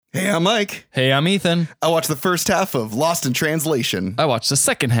Hey, I'm Mike. Hey, I'm Ethan. I watched the first half of Lost in Translation. I watched the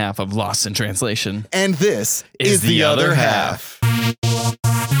second half of Lost in Translation. And this is the other half.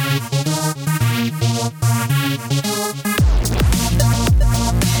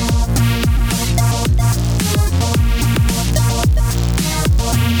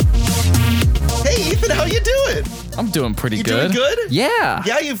 Hey, Ethan, how you doing? I'm doing pretty You good. doing good? Yeah.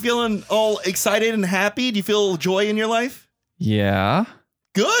 Yeah, you feeling all excited and happy? Do you feel joy in your life? Yeah.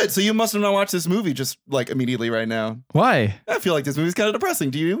 Good. So you must have not watched this movie just like immediately right now. Why? I feel like this movie's kind of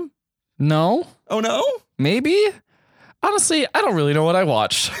depressing. Do you? No. Oh, no? Maybe? Honestly, I don't really know what I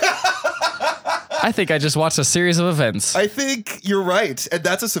watched. I think I just watched a series of events. I think you're right. And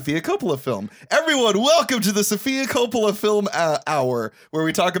that's a Sofia Coppola film. Everyone, welcome to the Sofia Coppola Film Hour, where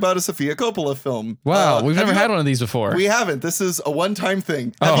we talk about a Sofia Coppola film. Wow, we've have never you- had one of these before. We haven't. This is a one-time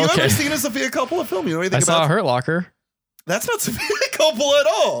thing. Oh, Have you okay. ever seen a Sofia Coppola film? You know anything I saw about Hurt Locker. That's not Sofia Coppola at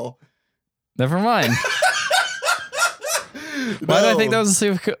all. Never mind. Why did I think that was a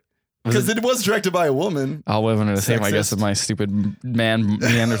Sofia? Because it was directed by a woman. I'll live under the same, I guess, Sexist. of my stupid man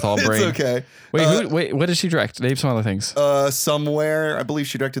Neanderthal brain. It's okay. Wait, what did she direct? Name some other things. Somewhere. I believe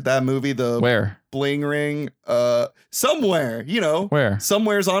she directed that movie, The Where? Bling Ring. Somewhere, you know. Where?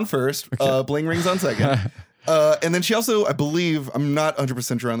 Somewhere's on first. Bling Ring's on second. And then she also, I believe, I'm not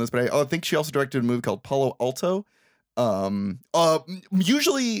 100% sure on this, but I think she also directed a movie called Palo Alto.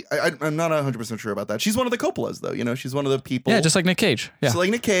 Usually, I'm not 100% sure about that. She's one of the Coppolas, though. You know, she's one of the people. Yeah, just like Nick Cage. Yeah. So like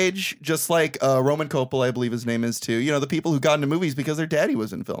Nick Cage, just like Roman Coppola, I believe his name is too. You know, the people who got into movies because their daddy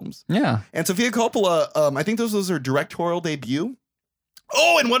was in films. Yeah. And Sofia Coppola, I think this was her directorial debut.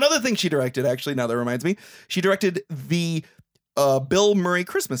 Oh, and one other thing she directed, actually, now that reminds me, she directed the Bill Murray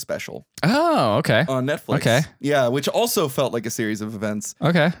Christmas special Oh, okay. on Netflix. Okay. Yeah, which also felt like a series of events.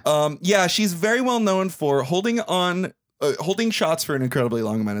 Okay. Yeah, she's very well known for holding shots for an incredibly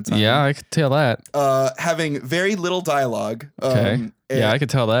long amount of time. Yeah, I could tell that. Having very little dialogue. Okay. Yeah, I could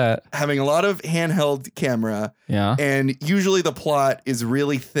tell that. Having a lot of handheld camera. Yeah. And usually the plot is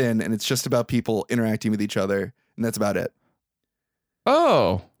really thin and it's just about people interacting with each other. And that's about it.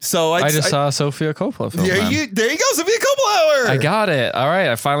 Oh, So I just saw a Sofia Coppola film. There then. you go, Sofia Coppola Hour. I got it. All right,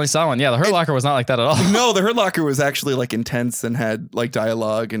 I finally saw one. Yeah, the Hurt Locker was not like that at all. No, the Hurt Locker was actually like intense and had like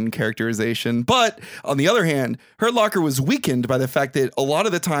dialogue and characterization. But on the other hand, Hurt Locker was weakened by the fact that a lot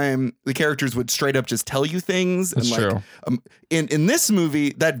of the time the characters would straight up just tell you things. That's and like, true. In this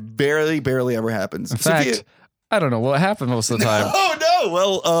movie, that barely ever happens. In fact, I don't know what happened most of the time. Oh no!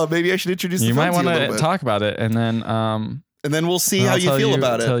 Well, maybe I should introduce You the might film want to you a to little bit. talk about it, and then And then we'll see how you feel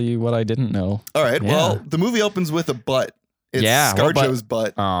about it. Tell you what I didn't know. All right. Yeah. Well, the movie opens with a butt. It's Yeah, what ScarJo's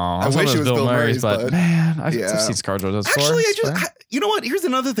butt. Oh, I wish it was Bill Murray's but butt. man, I've Yeah. seen ScarJo. Actually, you know what? Here's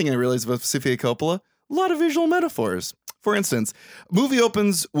another thing I realized about Sofia Coppola. A lot of visual metaphors. For instance, movie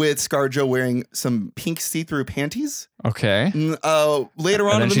opens with ScarJo wearing some pink see-through panties. Okay. Later on And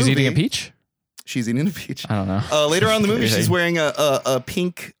then in the she's movie, eating a peach. She's eating a peach. I don't know. Later on in the movie, Crazy. she's wearing a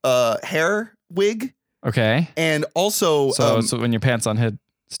pink hair wig, Okay. and also So when your pants on head,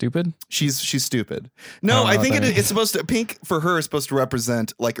 stupid. she's stupid. I No, don't know I what think that means. it's supposed to pink for her is supposed to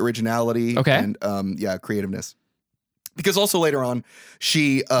represent like originality. Okay. And creativeness. Because also later on,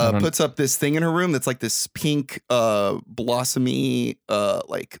 she don't- puts up this thing in her room that's like this pink blossomy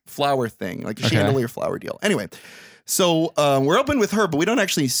like flower thing, like a Okay. chandelier flower deal. Anyway, so we're open with her, but we don't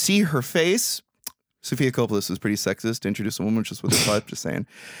actually see her face. Sofia Coppola, this was pretty sexist to introduce a woman just with her butt, just saying.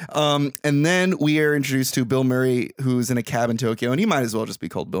 And then we are introduced to Bill Murray, who's in a cab in Tokyo, and he might as well just be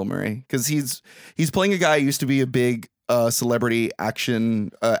called Bill Murray because he's playing a guy who used to be a big celebrity an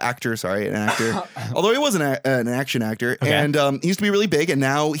actor. Although he wasn't an action actor, Okay. and he used to be really big, and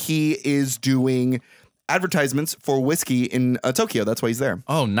now he is doing advertisements for whiskey in Tokyo. That's why he's there.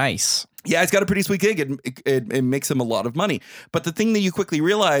 Oh, nice. Yeah, he's got a pretty sweet gig. It makes him a lot of money. But the thing that you quickly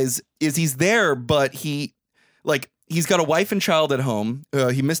realize is he's there, but he's got a wife and child at home.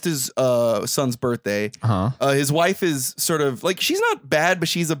 He missed his son's birthday. His wife is sort of like, she's not bad, but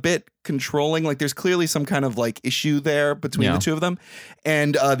she's a bit controlling. Like there's clearly some kind of like issue there between the two of them.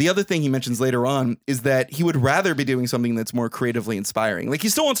 And the other thing he mentions later on is that he would rather be doing something that's more creatively inspiring. Like he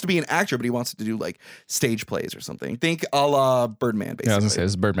still wants to be an actor, but he wants to do like stage plays or something. Think a la Birdman, basically. Yeah, I was gonna say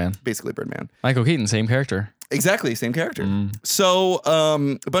it's Birdman. Basically Birdman. Michael Keaton, same character. Exactly, same character. So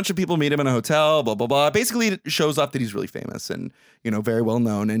a bunch of people meet him in a hotel, blah, blah, blah. Basically, it shows off that he's really famous and, you know, very well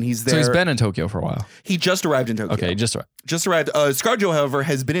known. And he's there. So he's been in Tokyo for a while. He just arrived in Tokyo. Okay, just right. Just arrived. ScarJo, however,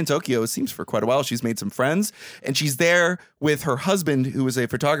 has been in Tokyo, it seems, for quite a while. She's made some friends. And she's there with her husband, who is a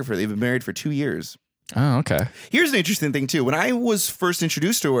photographer. They've been married for 2 years. Oh, okay. Here's an interesting thing, too. When I was first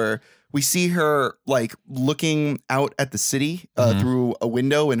introduced to her, We see her like looking out at the city through a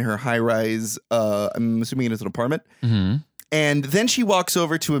window in her high-rise. I'm assuming it is an apartment. Mm-hmm. And then she walks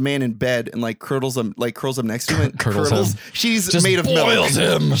over to a man in bed and like curls him next to him. Curdles him. She's Just made of boils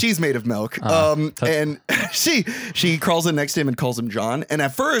milk. him. She's made of milk. And she crawls in next to him and calls him John. And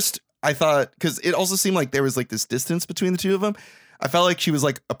at first I thought, because it also seemed like there was like this distance between the two of them, I felt like she was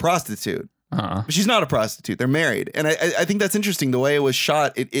like a prostitute. But she's not a prostitute. They're married. And I think that's interesting. The way it was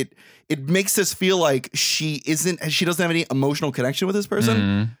shot, it makes us feel like she doesn't have any emotional connection with this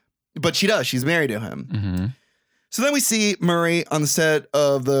person, but she does. She's married to him. Mm-hmm. So then we see Murray on the set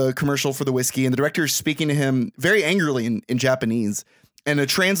of the commercial for the whiskey, and the director is speaking to him very angrily in Japanese. And a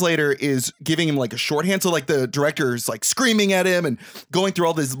translator is giving him like a shorthand. So like the director is like screaming at him and going through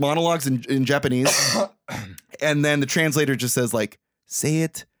all these monologues in Japanese. And then the translator just says like, say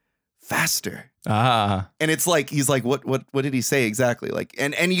it faster. And it's like, he's like, what did he say exactly? Like,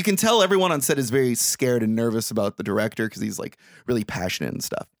 and you can tell everyone on set is very scared and nervous about the director because he's like really passionate and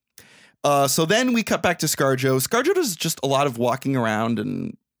stuff. So then we cut back to ScarJo. ScarJo does just a lot of walking around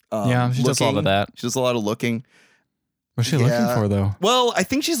and she does a lot of that. She does a lot of looking. What's she looking for though? Well, I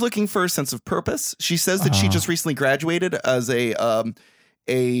think she's looking for a sense of purpose. She says that she just recently graduated as a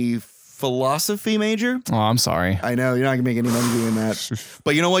philosophy major. Oh, I'm sorry. I know you're not gonna make any money doing that,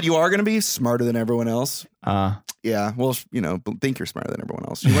 but you know what? You are gonna be smarter than everyone else. Yeah. Well, think you're smarter than everyone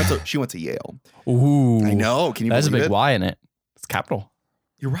else. She went to Yale. Ooh, I know. Can you? That's a believe big it? Y in it. It's capital.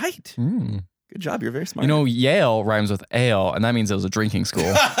 You're right. Good job. You're very smart. Yale rhymes with ale, and that means it was a drinking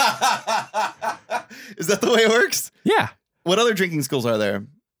school. Is that the way it works? Yeah. What other drinking schools are there?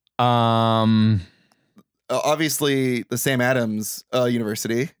 Obviously, the Sam Adams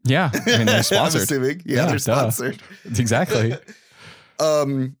University. Yeah. I mean, they're sponsored. I'm assuming. Yeah, they're sponsored. Exactly.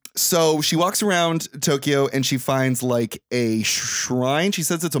 So she walks around Tokyo and she finds like a shrine. She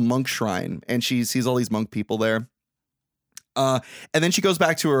says it's a monk shrine, and she sees all these monk people there. And then she goes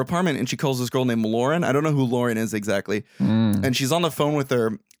back to her apartment and she calls this girl named Lauren. I don't know who Lauren is exactly. And she's on the phone with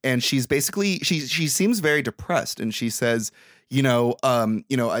her, and she's basically she seems very depressed, and she says,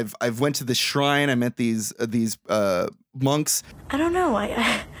 I've went to this shrine. I met these monks. I don't know.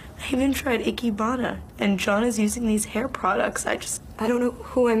 I even tried Ikebana, and John is using these hair products. I don't know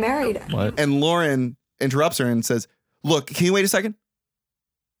who I married. What? And Lauren interrupts her and says, "Look, can you wait a second?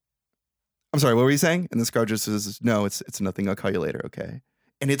 I'm sorry, what were you saying?" And the scar just says, "No, it's nothing. I'll call you later, okay?"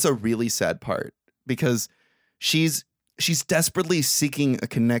 And it's a really sad part because she's desperately seeking a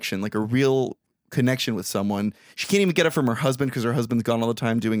connection, like a real connection with someone. She can't even get it from her husband because her husband's gone all the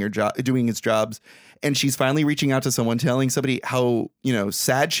time doing his jobs. And she's finally reaching out to someone, telling somebody how,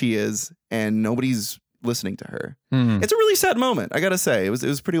 sad she is, and nobody's listening to her. It's a really sad moment, I gotta say. It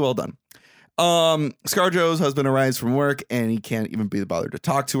was pretty well done. ScarJo's husband arrives from work and he can't even be bothered to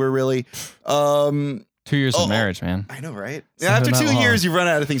talk to her really. 2 years of marriage, man. I know, right? After 2 years, you run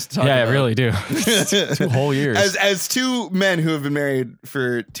out of things to talk about. Yeah, I really do. 2 whole years. As two men who have been married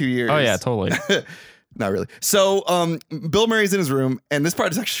for 2 years. Oh yeah, totally. Not really. So Bill Murray's in his room, and this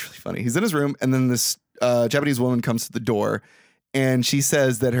part is actually really funny. He's in his room, and then this Japanese woman comes to the door, and she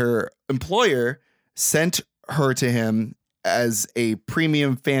says that her employer sent her to him as a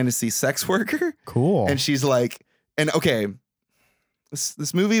premium fantasy sex worker. Cool. And she's like, okay,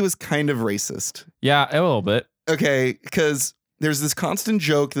 this movie was kind of racist. Yeah, a little bit. Okay, because there's this constant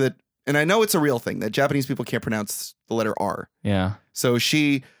joke that, and I know it's a real thing, that Japanese people can't pronounce the letter R. Yeah. So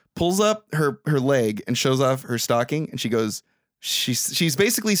she pulls up her leg and shows off her stocking, and she goes, she's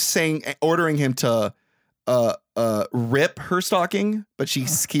basically ordering him to rip her stocking, but she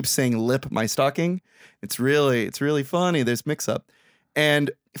keeps saying lip my stocking. It's really funny. There's mix up. And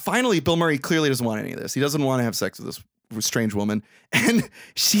finally, Bill Murray clearly doesn't want any of this. He doesn't want to have sex with this strange woman, and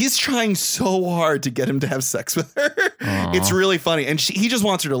she's trying so hard to get him to have sex with her. Aww. It's really funny, and he just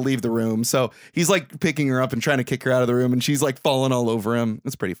wants her to leave the room, so he's like picking her up and trying to kick her out of the room, and she's like falling all over him.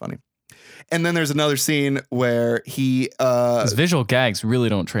 It's pretty funny. And then there's another scene where his visual gags really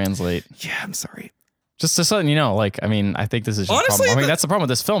don't translate. Yeah, I'm sorry. Just so you know, I think this is just honestly, problem. I mean, that's the problem with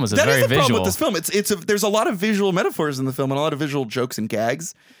this film. Is it's very visual. Problem with this film. There's a lot of visual metaphors in the film and a lot of visual jokes and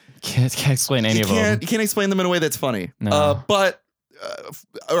gags. Can't explain any of them. You can't explain them in a way that's funny. No. But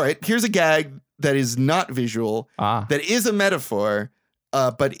all right, here's a gag that is not visual, that is a metaphor,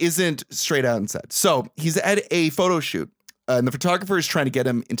 but isn't straight out and said. So he's at a photo shoot. And the photographer is trying to get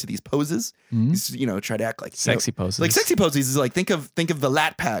him into these poses. He's, try to act like sexy poses. Like sexy poses. He's like, think of the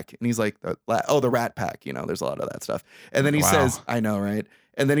Lat Pack. And he's like, the Rat Pack. There's a lot of that stuff. And then he says, I know, right?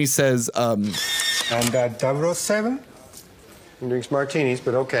 And then he says, and 007? He drinks martinis,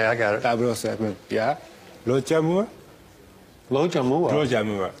 but okay, I got it. 007, yeah. Lo Jamur? Lo Jamur. Lo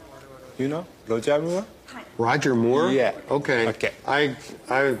Jamur. You know Roger Moore? Roger Moore? Yeah. Okay. Okay. I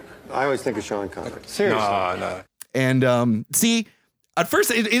always think of Sean Connery. Seriously. No. And see, at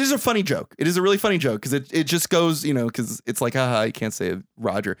first it is a funny joke. It is a really funny joke because it just goes, you know, because it's like, haha, you can't say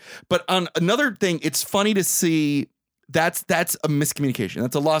Roger. But on another thing, it's funny to see that's a miscommunication.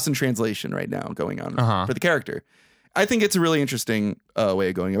 That's a loss in translation right now going on for the character. I think it's a really interesting way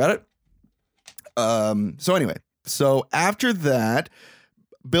of going about it. So anyway, so after that,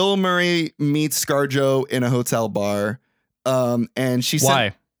 Bill Murray meets ScarJo in a hotel bar, and she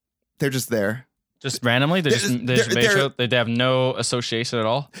said, they're just there. Just randomly? They have no association at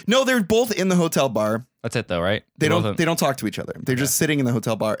all? No, they're both in the hotel bar. That's it though, right? They don't talk to each other. They're just sitting in the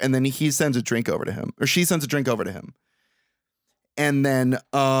hotel bar, and then he sends a drink over to him, or she sends a drink over to him. And then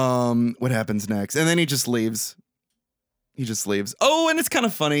what happens next? And then he just leaves. He just leaves. Oh, and it's kind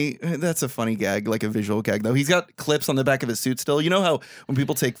of funny. That's a funny gag, like a visual gag, though. He's got clips on the back of his suit still. You know how when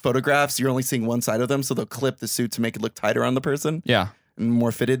people take photographs, you're only seeing one side of them, so they'll clip the suit to make it look tighter on the person? Yeah. And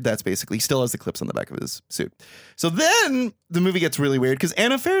more fitted. That's basically, he still has the clips on the back of his suit. So then the movie gets really weird because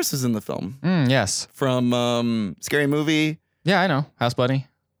Anna Faris is in the film. Yes. From Scary Movie. Yeah, I know. House Bunny.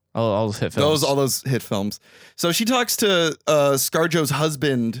 All those hit films. All those hit films. So she talks to ScarJo's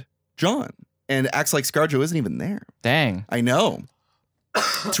husband, John, and acts like ScarJo isn't even there. Dang. I know.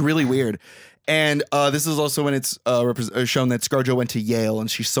 It's really weird. And this is also when it's shown that ScarJo went to Yale and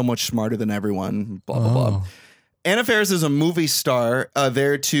she's so much smarter than everyone, blah, blah, blah. Anna Faris is a movie star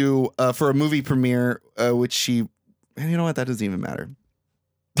there to for a movie premiere, which she, and you know what? That doesn't even matter.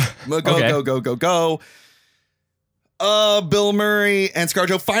 Go. Bill Murray and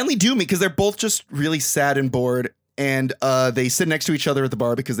ScarJo finally do meet because they're both just really sad and bored. And they sit next to each other at the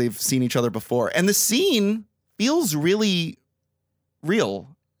bar because they've seen each other before. And the scene feels really real.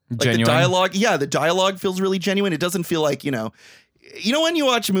 Like genuine. the dialogue feels really genuine. It doesn't feel like, you know when you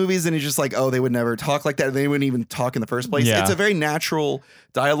watch movies and it's just like, oh, they would never talk like that. They wouldn't even talk in the first place. Yeah. It's a very natural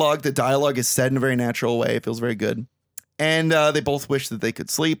dialogue. The dialogue is said in a very natural way. It feels very good. And they both wish that they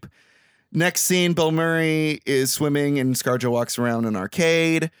could sleep. Next scene, Bill Murray is swimming and ScarJo walks around an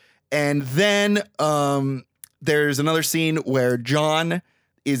arcade. And then there's another scene where John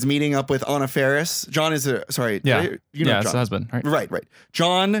is meeting up with Anna Faris. John is John. It's the husband, right? Right.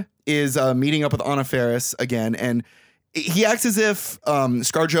 John is meeting up with Anna Faris again, and he acts as if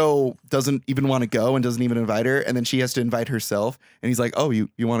ScarJo doesn't even want to go and doesn't even invite her, and then she has to invite herself. And he's like, "Oh, you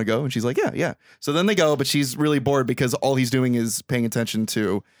want to go?" And she's like, "Yeah." So then they go, but she's really bored because all he's doing is paying attention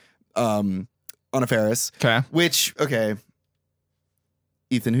to Anna Faris. Okay.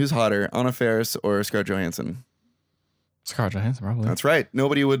 Ethan, who's hotter, Anna Faris or Scarlett Johansson? Scarlett Johansson, probably. That's right.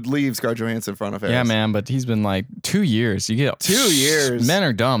 Nobody would leave Scarlett Johansson for Anna Faris. Yeah, man, but he's been like 2 years. You get 2 years. Men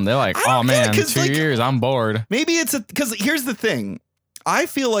are dumb. They're like, oh man, 2 years, I'm bored. Maybe it's because here's the thing. I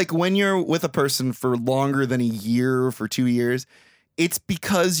feel like when you're with a person for longer than a year, for 2 years, it's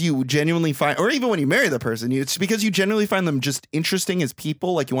because you genuinely find, or even when you marry the person, it's because you genuinely find them just interesting as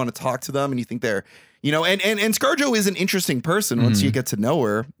people. Like you want to talk to them and you think they're, and ScarJo is an interesting person once you get to know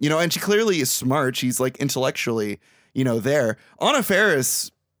her, and she clearly is smart. She's like intellectually, there. Anna Faris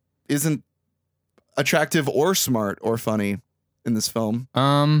isn't attractive or smart or funny in this film.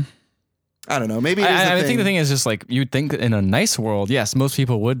 I don't know. Maybe I think the thing is just like you'd think in a nice world, yes, most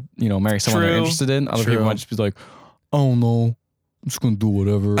people would, marry someone they're interested in. Other people might just be like, oh no, I'm just gonna do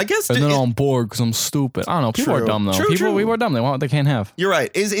whatever. I guess, and then I'm bored because I'm stupid. I don't know. People are dumb though. We were dumb. They want what they can't have. You're right.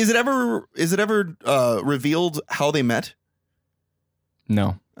 Is it ever revealed how they met?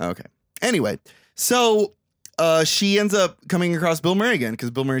 No. Okay. Anyway, so she ends up coming across Bill Murray again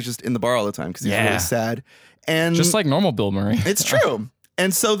because Bill Murray's just in the bar all the time because he's really sad, and just like normal Bill Murray. It's true.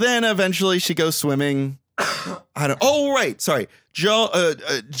 And so then eventually she goes swimming. Sorry. John.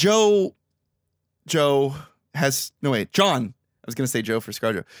 I was going to say Joe for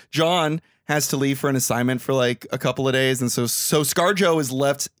ScarJo. John has to leave for an assignment for like a couple of days. And so ScarJo is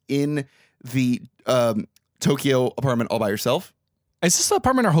left in the Tokyo apartment all by herself. Is this an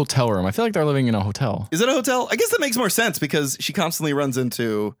apartment or hotel room? I feel like they're living in a hotel. Is it a hotel? I guess that makes more sense because she constantly runs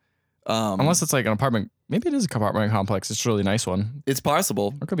into... unless it's like an apartment. Maybe it is a apartment complex. It's a really nice one. It's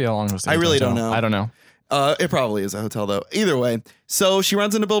possible. It could be a long I really don't know. I don't know. It probably is a hotel though. Either way, so she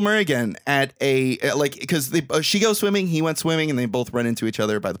runs into Bill Murray again at because she goes swimming, he went swimming, and they both run into each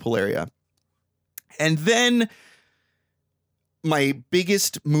other by the pool area. And then my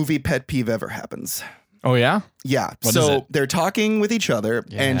biggest movie pet peeve ever happens. Oh yeah? Yeah. So they're talking with each other,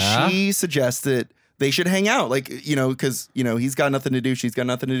 and she suggests that they should hang out, because he's got nothing to do, she's got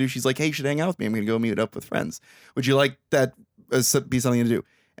nothing to do. She's like, hey, you should hang out with me. I'm gonna go meet up with friends. Would you like that be something to do?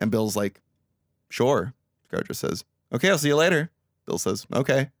 And Bill's like, sure. ScarJo says, okay, I'll see you later. Bill says,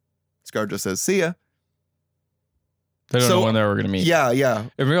 okay. ScarJo says, see ya. They don't know when they were going to meet. Yeah.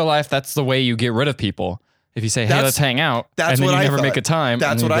 In real life, that's the way you get rid of people. If you say, hey, let's hang out, that's and then what you I never thought. make a time,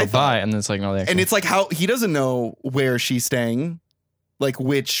 That's and then what you I go by, thought. and then it's like, no, they And it's like how he doesn't know where she's staying, like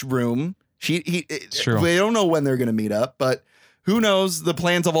which room. true. They don't know when they're going to meet up, but who knows? The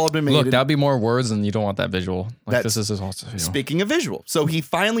plans have all been made. Look, that'd be more words, and you don't want that visual. Like, this is also, Speaking of visual, so he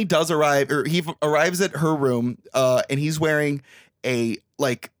finally does arrive, or he arrives at her room, and he's wearing a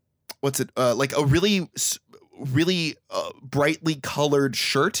like a really brightly colored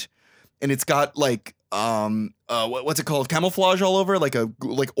shirt, and it's got like what's it called, camouflage all over, like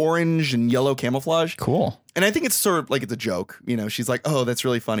orange and yellow camouflage. Cool. And I think it's sort of like it's a joke, she's like, oh, that's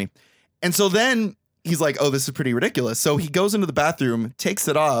really funny. And so then he's like, oh, this is pretty ridiculous. So he goes into the bathroom, takes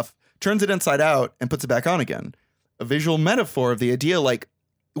it off, turns it inside out, and puts it back on again. A visual metaphor of the idea, like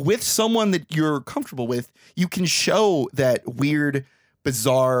with someone that you're comfortable with, you can show that weird,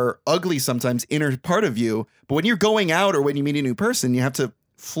 bizarre, ugly sometimes inner part of you. But when you're going out or when you meet a new person, you have to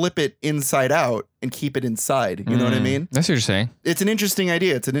flip it inside out and keep it inside. You know what I mean? That's what you're saying. It's an interesting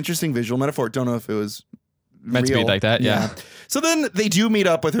idea. It's an interesting visual metaphor. Don't know if it was meant to be like that. Yeah. So then they do meet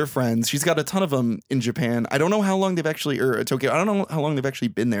up with her friends. She's got a ton of them in Japan. I don't know how long they've actually, or Tokyo. I don't know how long they've actually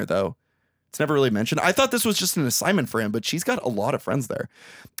been there though. It's never really mentioned. I thought this was just an assignment for him, but she's got a lot of friends there.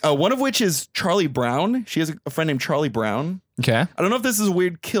 One of which is Charlie Brown. She has a friend named Charlie Brown. Okay. I don't know if this is a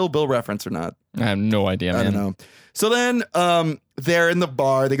weird Kill Bill reference or not. I have no idea, man. I don't know. So then they're in the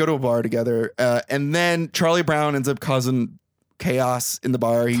bar. They go to a bar together. And then Charlie Brown ends up causing chaos in the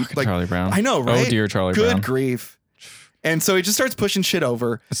bar. Charlie Brown. I know, right? Oh, dear Charlie Brown. Good grief. And so he just starts pushing shit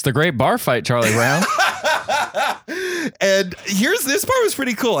over. It's the great bar fight, Charlie Brown. And this part was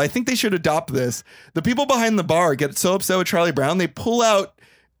pretty cool. I think they should adopt this. The people behind the bar get so upset with Charlie Brown, they pull out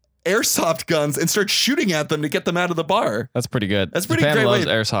airsoft guns and start shooting at them to get them out of the bar. That's pretty good. That's pretty Japan great loves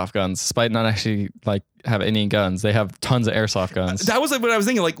way- airsoft guns, despite not actually like have any guns. They have tons of airsoft guns. That was like what I was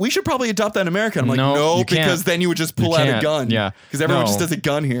thinking. Like, we should probably adopt that in America. I'm like, No, no, you can't. because then you would just pull out a can't. gun. Yeah. Because everyone No. just does a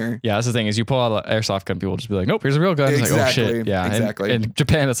gun here. Yeah, that's the thing is you pull out an airsoft gun, people will just be like, nope, here's a real gun. It's like, oh Exactly. shit. Yeah. Exactly. In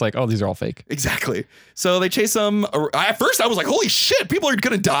Japan, it's like, oh, these are all fake. Exactly. So they chase them. At first, I was like, holy shit, people are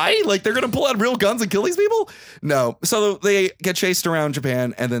going to die? Like, they're going to pull out real guns and kill these people? No. So they get chased around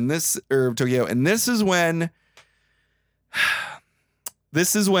Japan, and then Tokyo, and this is when the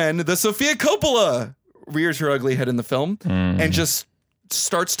Sofia Coppola rears her ugly head in the film and just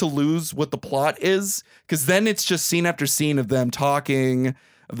starts to lose what the plot is, because then it's just scene after scene of them talking.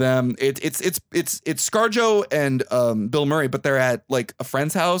 It's ScarJo and Bill Murray, but they're at like a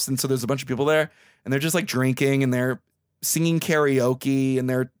friend's house, and so there's a bunch of people there, and they're just like drinking and they're singing karaoke and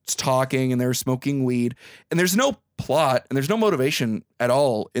they're talking and they're smoking weed, and there's no plot and there's no motivation at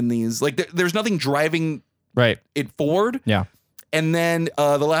all in these. Like there's nothing driving it forward. Yeah. And then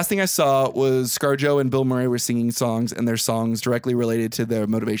the last thing I saw was ScarJo and Bill Murray were singing songs, and their songs directly related to the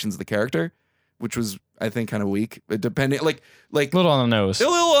motivations of the character, which was, I think, kind of weak. It depended, like a little on the nose. A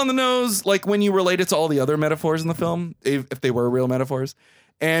little on the nose, like when you relate it to all the other metaphors in the film, if they were real metaphors.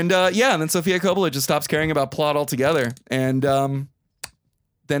 And and then Sofia Coppola just stops caring about plot altogether, and then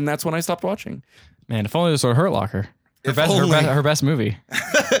that's when I stopped watching. Man, if only this were Hurt Locker. Her best movie.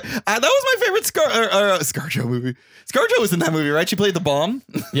 That was my favorite ScarJo movie. ScarJo was in that movie, right? She played the bomb.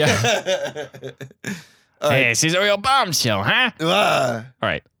 Yeah. Hey, she's a real bombshell, huh? All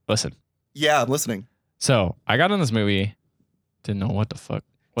right, listen. Yeah, I'm listening. So I got in this movie, didn't know what the fuck.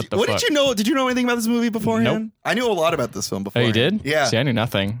 What did you know? Did you know anything about this movie beforehand? Nope. I knew a lot about this film before. Oh, you did? Yeah. See, I knew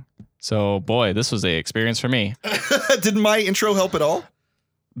nothing. So, boy, this was the experience for me. Did my intro help at all?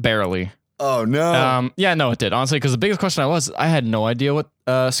 Barely. Oh, no. Yeah, no, it did. Honestly, because the biggest question I had no idea what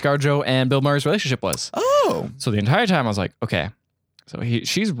ScarJo and Bill Murray's relationship was. Oh. So the entire time I was like, okay, so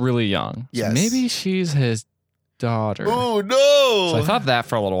she's really young. Yes. So maybe she's his daughter. Oh, no. So I thought that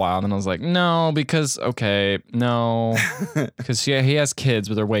for a little while, and then I was like, no, because because he has kids,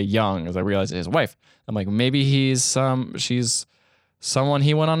 but they're way young. As I realized his wife, I'm like, maybe she's someone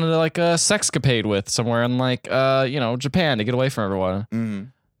he went on to like a sexcapade with somewhere in like Japan to get away from everyone. Mm-hmm.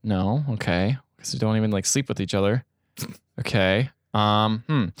 No, okay, because they don't even like sleep with each other. Okay,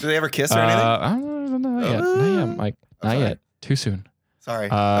 Did they ever kiss or anything? I don't know. Not yet, Mike. Not yet. Too soon. Sorry.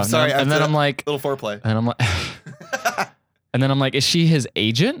 I'm sorry. And then I'm like, little foreplay. and I'm like, and then I'm like, is she his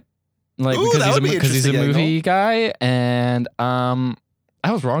agent? Like, Ooh, because he's a interesting movie guy, and I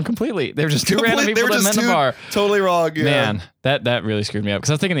was wrong completely. They were just two random people that met in the bar. Totally wrong. Yeah. Man, that really screwed me up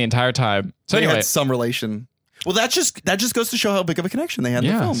because I was thinking the entire time. So they anyway, had some relation. Well, that just goes to show how big of a connection they had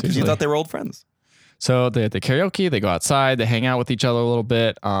in the film, because you seriously. thought they were old friends. so they had the karaoke. They go outside. They hang out with each other a little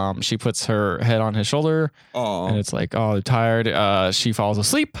bit. She puts her head on his shoulder, Oh. and it's like, oh, they're tired. She falls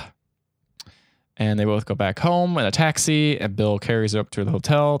asleep. And they both go back home in a taxi, and Bill carries her up to the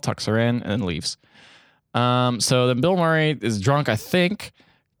hotel, tucks her in, and then leaves. So then Bill Murray is drunk, I think,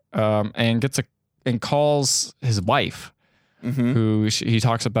 and calls his wife, who he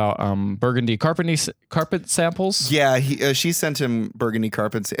talks about burgundy carpet samples. Yeah, she sent him burgundy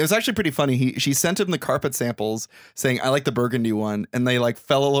carpets. It was actually pretty funny. She sent him the carpet samples saying, I like the burgundy one. And they like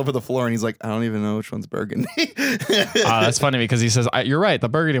fell all over the floor. And he's like, I don't even know which one's burgundy. That's funny because he says, you're right. The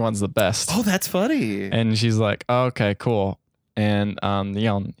burgundy one's the best. Oh, that's funny. And she's like, oh, okay, cool. And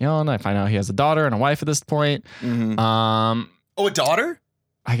I find out he has a daughter and a wife at this point. Oh, a daughter?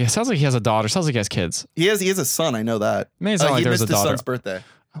 I guess sounds like he has a daughter. Sounds like he has kids. He has a son. I know that. Maybe it's not like he there's missed a his daughter. son's birthday.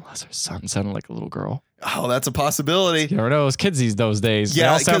 Unless her son sounded like a little girl. Oh, that's a possibility. You never know. Those kids those days. Yeah, they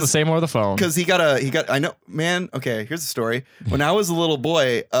all sound the same over the phone. Because I know, man. Okay, here's the story. When I was a little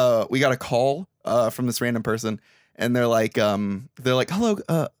boy, we got a call from this random person, and they're like, hello.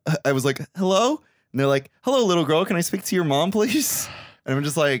 I was like, hello, and they're like, hello, little girl. Can I speak to your mom, please? And I'm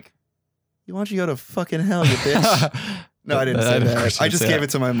just like, why don't you go to fucking hell, you bitch? No, I didn't say that. I just gave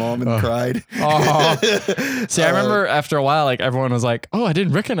it to my mom and cried. Oh. See, I remember after a while, like everyone was like, "Oh, I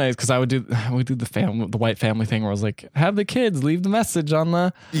didn't recognize," because I would do the white family thing where I was like, "Have the kids leave the message on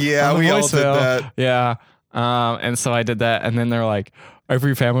the we all did that. Yeah, and so I did that, and then they're like,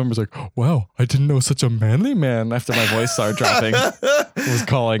 every family member was like, "Wow, I didn't know such a manly man." After my voice started dropping, was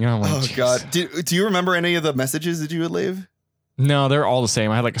calling. I'm like, oh God, do you remember any of the messages that you would leave? No, they're all the same.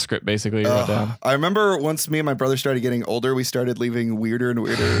 I had like a script basically wrote down. I remember once me and my brother started getting older, we started leaving weirder and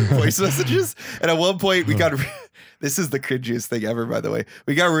weirder voice messages. And at one point we got, this is the cringiest thing ever, by the way.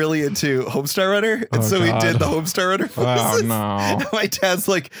 We got really into Homestar Runner. And we did the Homestar Runner voices. Oh, no. My dad's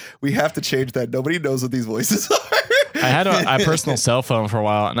like, we have to change that. Nobody knows what these voices are. I had a personal cell phone for a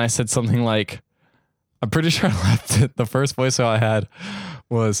while, and I said something like, I'm pretty sure I left it. The first voicemail I had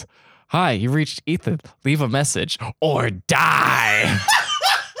was, "Hi, you reached Ethan. Leave a message or die."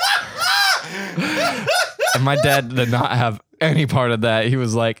 And my dad did not have any part of that. He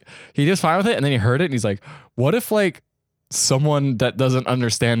was like, he just fine with it. And then he heard it and he's like, what if like someone that doesn't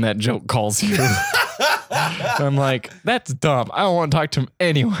understand that joke calls you? And I'm like, that's dumb. I don't want to talk to him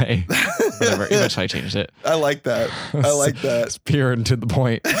anyway. Whatever. Eventually I changed it. I like that. It's pure and to the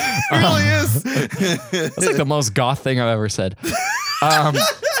point. It really is. That's like the most goth thing I've ever said.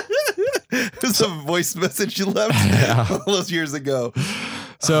 It's a voice message you left all those years ago.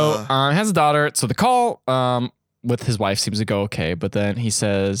 So he has a daughter. So the call with his wife seems to go okay. But then he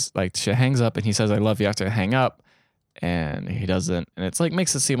says, like, she hangs up and he says, "I love you," after I hang up. And he doesn't. And it's like,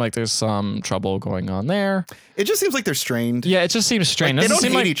 makes it seem like there's some trouble going on there. It just seems like they're strained. Yeah, it just seems strained. Like, they don't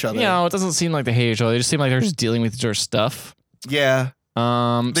seem hate like, each other. You know, it doesn't seem like they hate each other. They just seem like they're just dealing with each other's stuff. Yeah.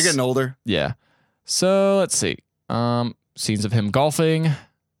 They're getting older. Yeah. So let's see. Scenes of him golfing.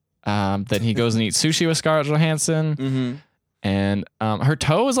 Then he goes and eats sushi with Scarlett Johansson. Mm-hmm. And her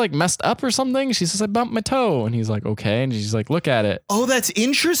toe is like messed up or something. She says, "I bumped my toe." And he's like, "Okay." And she's like, "Look at it." Oh, that's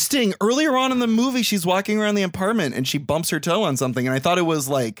interesting. Earlier on in the movie, she's walking around the apartment and she bumps her toe on something. And I thought it was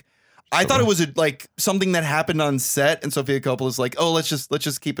like, like something that happened on set. And Sophia Coppola's like, "Oh, let's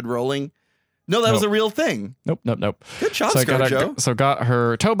just keep it rolling." No, that was a real thing. Nope. Good job, So ScarJo. got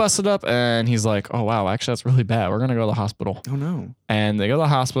her toe busted up, and he's like, "Oh wow, actually that's really bad. We're gonna go to the hospital." Oh no. And they go to the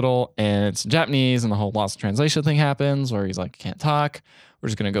hospital, and it's Japanese, and the whole lost translation thing happens where he's like, "Can't talk. We're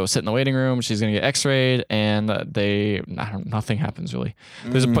just gonna go sit in the waiting room." She's gonna get X-rayed, and nothing happens really.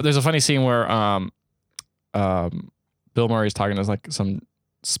 There's a funny scene where Bill Murray's talking to like some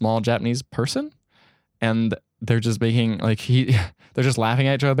small Japanese person, and they're just making like they're just laughing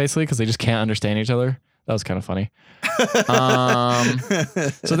at each other basically because they just can't understand each other. That was kind of funny.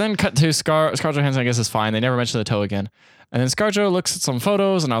 So then cut to Scarlett Johansson, I guess, is fine. They never mention the toe again. And then ScarJo looks at some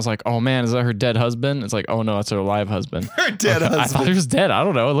photos, and I was like, "Oh man, is that her dead husband?" It's like, "Oh no, that's her live husband." Her dead husband. I thought he was dead. I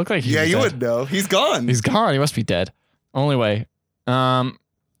don't know. It looked like he was you dead. would know. He's gone. He's gone. He must be dead. Only way. And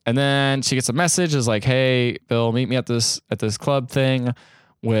then she gets a message. Is like, "Hey, Bill, meet me at this club thing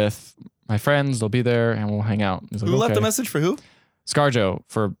with my friends. They'll be there, and we'll hang out." He's like, Who left okay. the message for who? ScarJo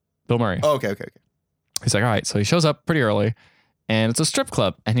for Bill Murray. Oh, okay. He's like, all right. So he shows up pretty early, and it's a strip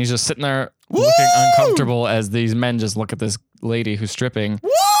club, and he's just sitting there Woo! looking uncomfortable as these men just look at this lady who's stripping.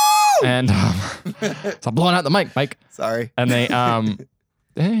 Woo! And so I'm blowing out the mic, Mike. Sorry. And they,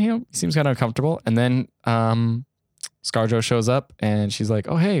 he seems kind of uncomfortable. And then ScarJo shows up, and she's like,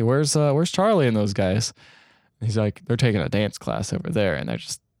 "Oh, hey, where's Charlie and those guys?" And he's like, "They're taking a dance class over there, and they're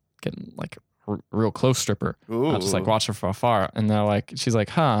just getting like a real close stripper. I'll just like watch her from afar." And they're like, she's like,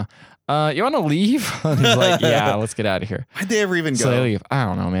 "Huh, you want to leave?" And he's like, "Yeah, let's get out of here." Why'd they ever even So go? they leave. I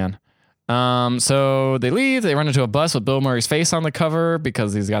don't know, man. So they leave. They run into a bus with Bill Murray's face on the cover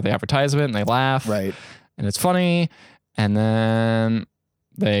because he's got the advertisement, and they laugh. Right. And it's funny. And then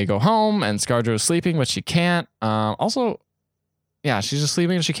they go home, and ScarJo's sleeping, but she can't. Also, yeah, she's just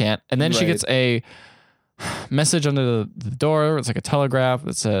sleeping and she can't. And then she gets a message under the door. It's like a telegraph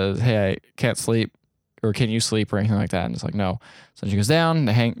that says, "Hey, I can't sleep," or "Can you sleep?" or anything like that. And it's like, no. So she goes down.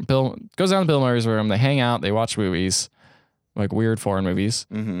 Goes down to Bill Murray's room. They hang out. They watch movies, like weird foreign movies,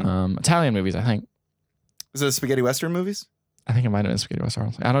 Italian movies, I think. Is it spaghetti western movies? I think it might have been spaghetti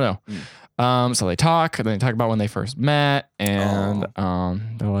western. I don't know. So they talk. And they talk about when they first met, and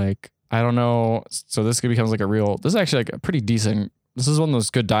they're like, I don't know. So this becomes like this is actually like a pretty decent. This is one of those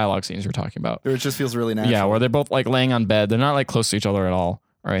good dialogue scenes you're talking about. Or it just feels really natural. Yeah, where they're both like laying on bed. They're not like close to each other at all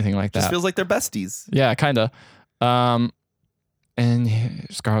or anything like that. Just feels like they're besties. Yeah, kind of. And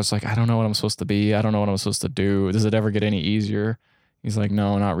Scarlett's like, I don't know what I'm supposed to be. I don't know what I'm supposed to do. Does it ever get any easier? He's like,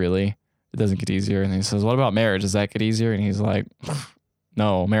 no, not really. It doesn't get easier. And he says, what about marriage? Does that get easier? And he's like,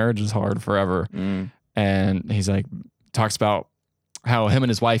 no, marriage is hard forever. And he's like, talks about how him and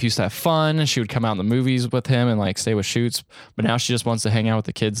his wife used to have fun. She would come out in the movies with him and like stay with shoots. But now she just wants to hang out with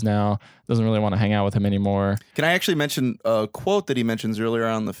the kids now. Doesn't really want to hang out with him anymore. Can I actually mention a quote that he mentions earlier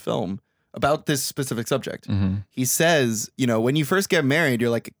on in the film about this specific subject? He says, when you first get married,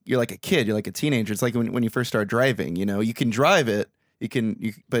 you're like a kid, you're like a teenager. It's like when you first start driving, you can drive it,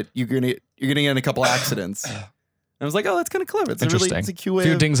 but you're gonna get in a couple accidents. And I was like, oh, that's kind of clever. It's interesting. It's a cute way.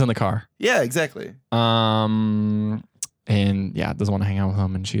 Few dings in the car. Yeah, exactly. And yeah, doesn't want to hang out with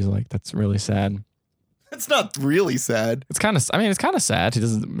him. And she's like, that's really sad. It's not really sad. It's kind of sad. He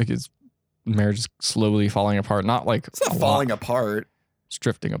doesn't make his marriage is slowly falling apart. Not like it's not falling apart. It's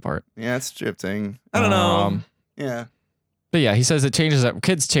drifting apart. Yeah, it's drifting. I don't know. Yeah. But yeah, he says it changes.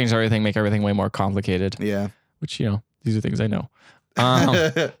 Kids change everything, make everything way more complicated. Yeah. Which, these are things I know.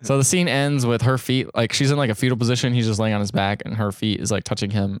 So the scene ends with her feet, like she's in like a fetal position. He's just laying on his back and her feet is like touching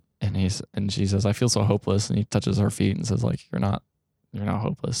him. And she says, I feel so hopeless. And he touches her feet and says like, you're not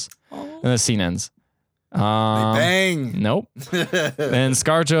hopeless. And the scene ends. Bang. Nope. Then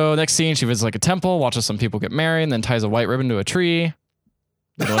ScarJo, next scene, she visits like a temple, watches some people get married, and then ties a white ribbon to a tree.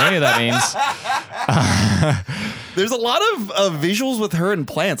 Don't know what any of that means. There's a lot of visuals with her and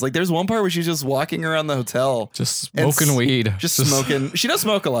plants. Like there's one part where she's just walking around the hotel. Just smoking weed. Just smoking. She does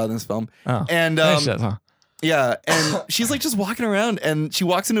smoke a lot in this film. Oh. And yeah, and she's like just walking around and she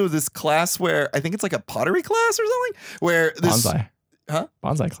walks into this class where I think it's like a pottery class or something. Where this bonsai. Huh?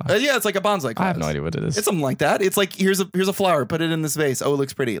 Bonsai class. Yeah, it's like a bonsai class. I have no idea what it is. It's something like that. It's like here's a flower, put it in this vase. Oh, it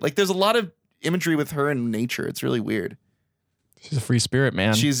looks pretty. Like there's a lot of imagery with her and nature. It's really weird. She's a free spirit,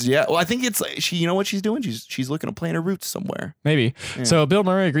 man. Well, I think it's she. You know what she's doing? She's looking to plant her roots somewhere. Maybe. Yeah. So Bill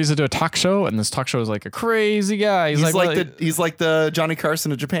Murray agrees to do a talk show, and this talk show is like a crazy guy. He's like the Johnny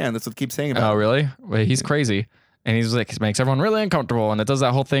Carson of Japan. That's what they keep saying about. Oh, really? Wait, he's crazy. And he's like, makes everyone really uncomfortable. And it does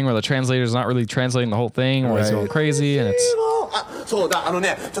that whole thing where the translator's not really translating the whole thing, where he's going crazy. And it's. He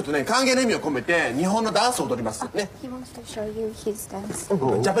wants to show you his dance.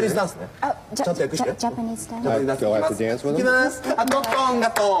 Japanese dance? Japanese dance. Do I have to dance with him?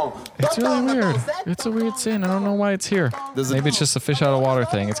 It's really weird. It's a weird scene. I don't know why it's here. Maybe it's just a fish out of water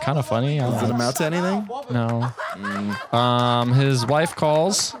thing. It's kind of funny. Does it amount to anything? No. His wife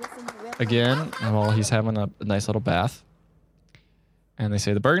calls again while he's having a nice little bath. And they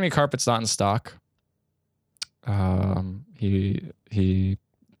say the burgundy carpet's not in stock. He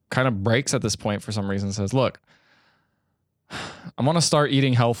kind of breaks at this point for some reason, says, look, I want to start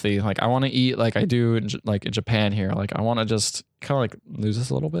eating healthy. Like I want to eat like I do in Japan here. Like I want to just kind of like lose this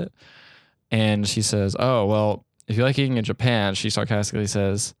a little bit. And she says, oh, well, if you like eating in Japan, she sarcastically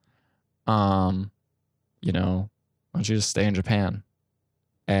says, why don't you just stay in Japan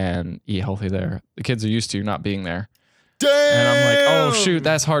and eat healthy there? The kids are used to you not being there. Damn! And I'm like, oh shoot,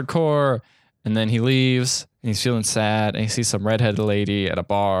 that's hardcore. And then he leaves and he's feeling sad and he sees some redheaded lady at a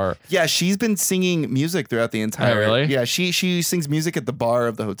bar. Yeah, she's been singing music throughout the entire. Oh, really? Yeah, she sings music at the bar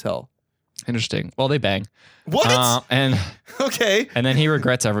of the hotel. Interesting. Well, they bang. What? And okay. And then he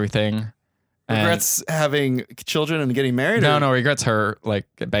regrets everything. Regrets having children and getting married? No, regrets her like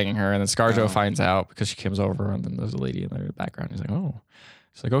banging her. And then ScarJo finds out because she comes over and then there's a lady in the background. He's like, oh.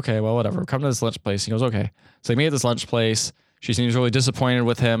 She's like, okay, well, whatever. Come to this lunch place. He goes, okay. So they meet at this lunch place. She seems really disappointed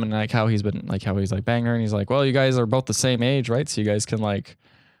with him and like how he's banging her. And he's like, well, you guys are both the same age, right? So you guys can like,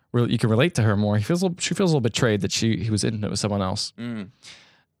 you can relate to her more. She feels a little betrayed that he was intimate with someone else. And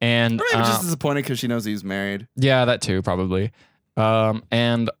or maybe just disappointed because she knows he's married. Yeah, that too, probably.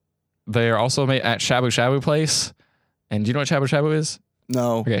 And they're also at Shabu Shabu place. And do you know what Shabu Shabu is?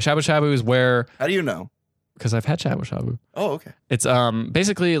 No. Okay, Shabu Shabu is where. How do you know? Because I've had Shabu Shabu. Oh, okay. It's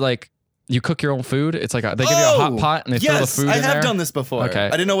basically like you cook your own food. It's like they give you a hot pot and they throw the food in there. I have done this before. Okay.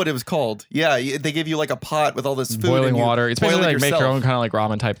 I didn't know what it was called. Yeah, they give you like a pot with all this food. Boiling and you water. It's boil basically it like make your yourself. own kind of like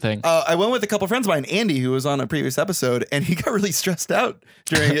ramen type thing. I went with a couple friends of mine, Andy, who was on a previous episode, and he got really stressed out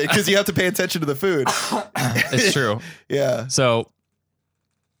during it because you have to pay attention to the food. It's true. Yeah. So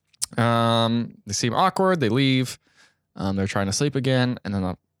they seem awkward. They leave. They're trying to sleep again. And then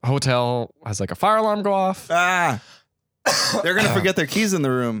the hotel has like a fire alarm go off. They're going to forget their keys in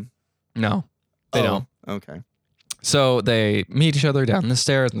the room. No, they don't. Okay. So they meet each other down the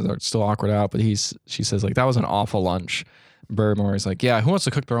stairs and they're still awkward out. But she says like, that was an awful lunch. Birdmore's like, yeah, who wants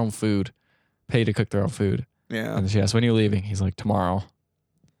to cook their own food? Pay to cook their own food. Yeah. And she asks, when are you leaving? He's like, tomorrow.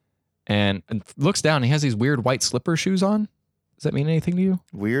 And looks down. And he has these weird white slipper shoes on. Does that mean anything to you?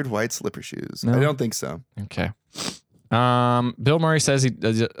 Weird white slipper shoes. No? I don't think so. Okay. Bill Murray says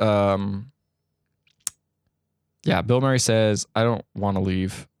Bill Murray says, I don't want to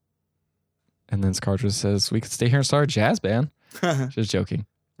leave. And then ScarJo says, we could stay here and start a jazz band. Just joking.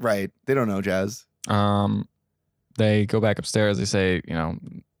 Right. They don't know jazz. They go back upstairs. They say,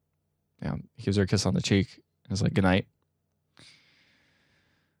 he gives her a kiss on the cheek. And it's like, good night.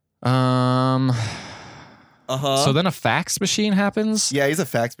 So then a fax machine happens. Yeah, he's a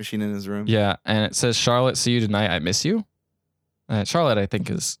fax machine in his room. Yeah, and it says, Charlotte, see you tonight. I miss you. Charlotte, I think,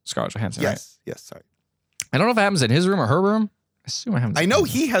 is Scarlett Johansson, right? Yes, sorry. I don't know if it happens in his room or her room. I assume it happens. I know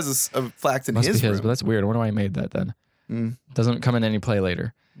he has a fax in Must his be his, room. but that's weird. I wonder why he made that then. Doesn't come in any play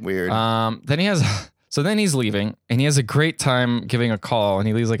later. Weird. Then he's leaving, and he has a great time giving a call, and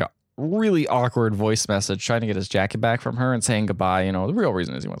he leaves like a really awkward voice message trying to get his jacket back from her and saying goodbye. The real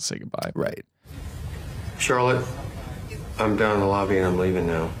reason is he wants to say goodbye. Right. Charlotte, I'm down in the lobby and I'm leaving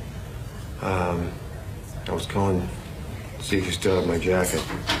now. I was going to see if you still have my jacket.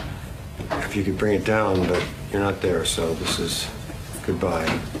 If you could bring it down, but you're not there, so this is goodbye.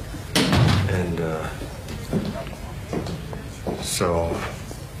 And, so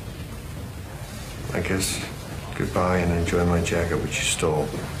I guess goodbye and enjoy my jacket, which you stole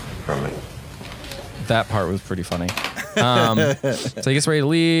from me. That part was pretty funny. So he gets ready to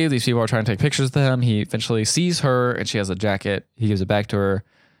leave. These people are trying to take pictures of him. He eventually sees her and she has a jacket. He gives it back to her.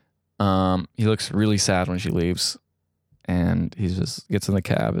 He looks really sad when she leaves. And he just gets in the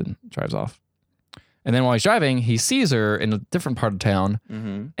cab and drives off. And then while he's driving, he sees her in a different part of town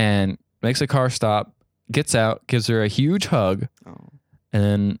and makes a car stop, gets out, gives her a huge hug. And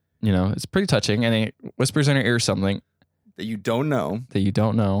then, it's pretty touching. And he whispers in her ear something That you don't know.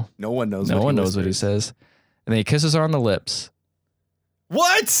 No one knows. No one knows what he says. And then he kisses her on the lips.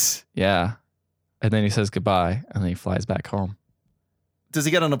 What? Yeah. And then he says goodbye. And then he flies back home. Does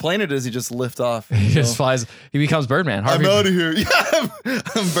he get on a plane or does he just lift off? He just flies. He becomes Birdman. I'm out of here. Yeah,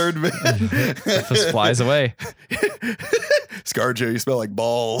 I'm Birdman. Just flies away. ScarJo, you smell like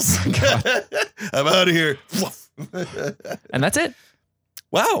balls. I'm out of here. And that's it.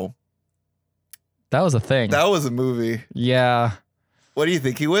 Wow. That was a thing. That was a movie. Yeah. What do you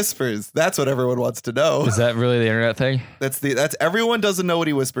think he whispers? That's what everyone wants to know. Is that really the internet thing? That's everyone doesn't know what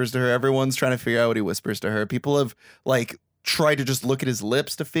he whispers to her. Everyone's trying to figure out what he whispers to her. People have tried to just look at his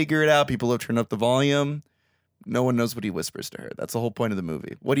lips to figure it out. People have turned up the volume. No one knows what he whispers to her. That's the whole point of the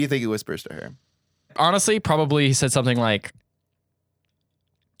movie. What do you think he whispers to her? Honestly, probably he said something like,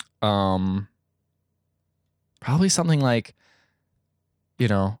 I'll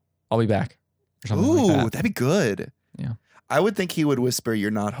be back. Or something Ooh, like that. that'd be good. Yeah. I would think he would whisper,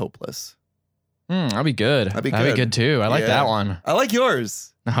 "You're not hopeless." That'd be good. That'd be That'd be good too. I like Yeah. that one. I like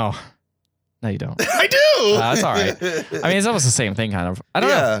yours. No, you don't. I do. That's all right. I mean, it's almost the same thing, kind of. I don't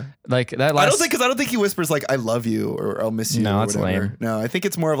know. Like that last. I don't think he whispers like "I love you" or "I'll miss you." No, or that's whatever. lame. No, I think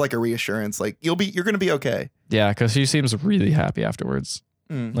it's more of like a reassurance. Like you're gonna be okay. Yeah, because she seems really happy afterwards.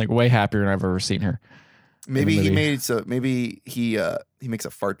 Like way happier than I've ever seen her. Maybe he makes a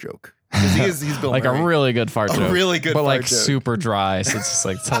fart joke. Because he's Bill like Murray. a really good fart joke. A really good but fart like joke. super dry. So it's just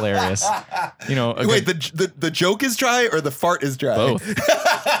like, it's hilarious. Wait, the joke is dry or the fart is dry? Both.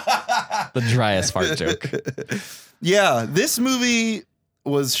 The driest fart joke. Yeah, this movie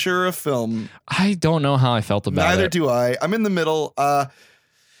was sure a film. I don't know how I felt about Neither it. do I. I'm in the middle.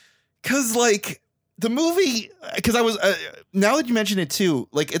 Cause the movie, because I was now that you mention it too,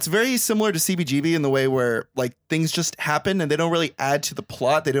 it's very similar to CBGB in the way where things just happen and they don't really add to the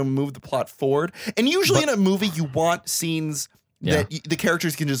plot. They don't move the plot forward. And usually in a movie, you want scenes that the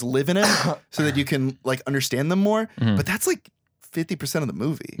characters can just live in it so that you can understand them more. Mm-hmm. But that's 50% of the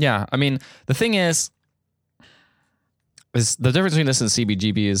movie. Yeah, I mean, the thing is the difference between this and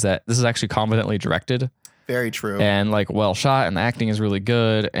CBGB is that this is actually competently directed. Very true. and like well shot, and the acting is really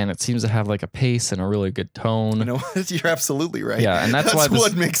good, and it seems to have like a pace and a really good tone. You know what? You're absolutely right. Yeah, and that's why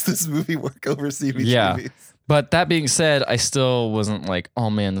what makes this movie work over CB's Yeah. movies. But that being said, I still wasn't like, oh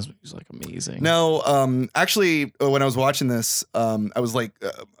man, this movie's like amazing. No, actually, when I was watching this, I was like,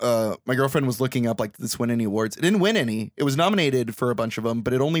 my girlfriend was looking up like, did this win any awards? It didn't win any. It was nominated for a bunch of them,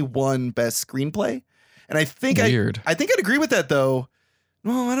 but it only won Best Screenplay. And I think Weird. I think I'd agree with that though.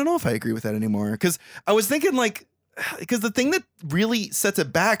 Well, I don't know if I agree with that anymore because I was thinking like, because the thing that really sets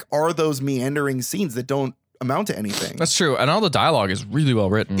it back are those meandering scenes that don't amount to anything. That's true. And all the dialogue is really well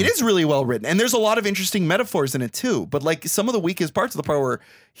written. It is really well written. And there's a lot of interesting metaphors in it too. But like some of the weakest parts of the part where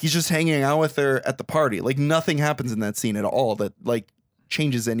he's just hanging out with her at the party. Like nothing happens in that scene at all that like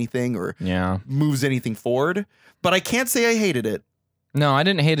changes anything or Yeah. moves anything forward. But I can't say I hated it. No, I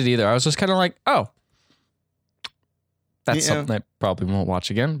didn't hate it either. I was just kind of like, oh, that's Yeah. something I probably won't watch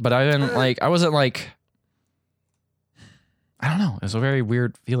again. But I didn't I wasn't like, I don't know. It was a very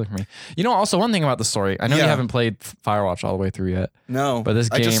weird feeling for me. You know, also one thing about the story, I know you Yeah. haven't played Firewatch all the way through yet. No. But this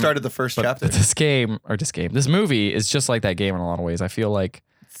I just game- started the first But chapter. this movie is just like that game in a lot of ways. I feel like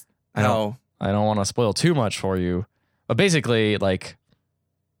I don't want to spoil too much for you, but basically, like,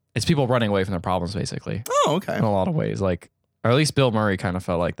 it's people running away from their problems, basically, Oh, okay. in a lot of ways. Like, or at least Bill Murray kind of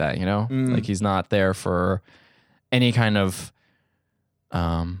felt like that, you know? Mm. Like, he's not there for any kind of,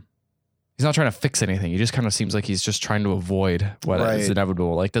 he's not trying to fix anything. He just kind of seems like he's just trying to avoid what is Right.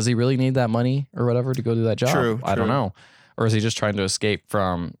 inevitable. Like, does he really need that money or whatever to go do that job? True, I don't true. know. Or is he just trying to escape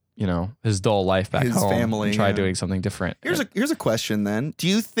from, you know, his dull life back His home family, and try yeah. doing something different? Here's a question then. Do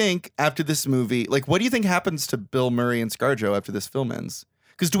you think after this movie, like what do you think happens to Bill Murray and ScarJo after this film ends?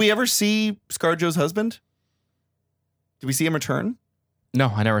 Because do we ever see ScarJo's husband? Do we see him return?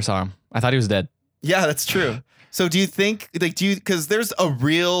 No, I never saw him. I thought he was dead. Yeah, that's true. So do you think like because there's a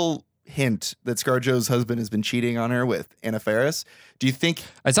real hint that ScarJo's husband has been cheating on her with Anna Faris. Do you think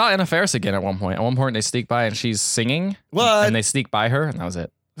I saw Anna Faris again at one point. At one point, they sneak by and she's singing. What? And they sneak by her, and that was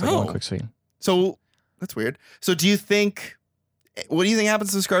it. It's like one Oh. quick scene. so? That's weird. So do you think? What do you think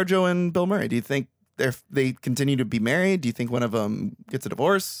happens to ScarJo and Bill Murray? Do you think they continue to be married? Do you think one of them gets a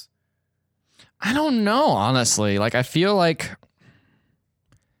divorce? I don't know, honestly. Like, I feel like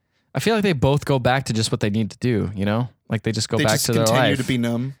they both go back to just what they need to do. You know, like they just go They back just to their continue life. to be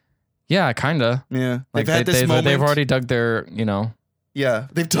numb. Yeah, kinda. Yeah, Like they've had this moment. They've already dug their, you know, Yeah,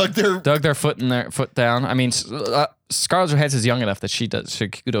 they've dug their foot down. I mean, Scarlett Johansson's young enough that she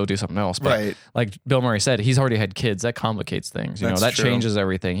could go do something else. But right. like Bill Murray said, he's already had kids. That complicates things. You That's know, that true. changes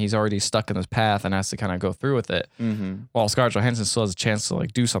everything. He's already stuck in this path and has to kind of go through with it. Mm-hmm. While Scarlett Johansson still has a chance to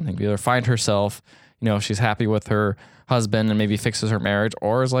like do something, either find herself, you know, if she's happy with her husband and maybe fixes her marriage,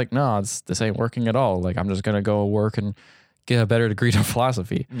 or is like, no, this ain't working at all. Like, I'm just gonna go work and get a better degree to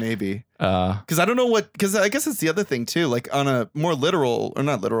philosophy. Maybe Uh, because I don't know what. Because I guess it's the other thing too. Like on a more literal or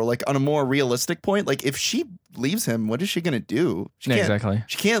not literal, like on a more realistic point. Like if she leaves him, what is she gonna do? She Yeah, can't, exactly.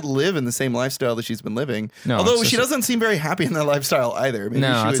 She can't live in the same lifestyle that she's been living. No, Although it's she just- doesn't seem very happy in that lifestyle either. Maybe no,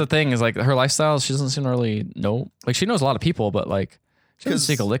 she that's the would, thing is like her lifestyle. She doesn't seem to really know. Like she knows a lot of people, but like she doesn't 'Cause-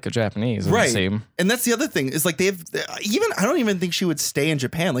 speak a lick of Japanese. It Right. doesn't seem. And that's the other thing is like I don't even think she would stay in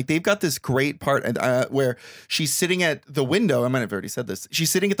Japan. Like they've got this great part where she's sitting at the window. I might have already said this.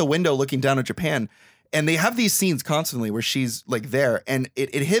 She's sitting at the window looking down at Japan. And they have these scenes constantly where she's like there. And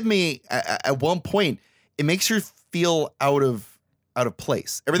it hit me at one point. It makes her feel out of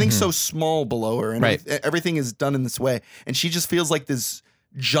place. Everything's so small below her. And Right. everything is done in this way. And she just feels like this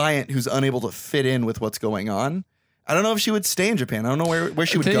giant who's unable to fit in with what's going on. I don't know if she would stay in Japan. I don't know where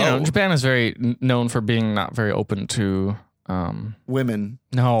she would You go. know, Japan is very known for being not very open to Women.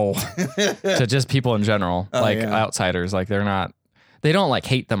 no to just people in general, Oh, like yeah. outsiders. Like they don't like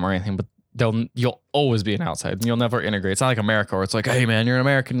hate them or anything, but you'll always be an outsider. You'll never integrate. It's not like America where it's like, hey man, you're an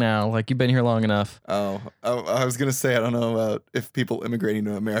American now. Like you've been here long enough. Oh, I was gonna say I don't know about if people immigrating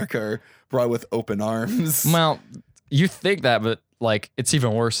to America are brought with open arms. Well, you think that, but like it's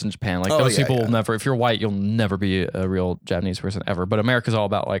even worse in Japan. Like Oh, those yeah, people yeah. will never. If you're white, you'll never be a real Japanese person ever. But America's all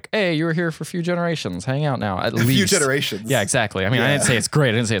about like, hey, you were here for a few generations. Hang out now. At A least few generations. Yeah, exactly. I mean, I Yeah. didn't say it's great.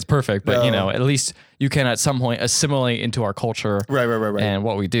 I didn't say it's perfect, but you No. know, at least you can at some point assimilate into our culture Right. and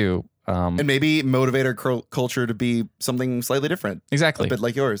what we do. And maybe motivate our culture to be something slightly different, a Exactly. bit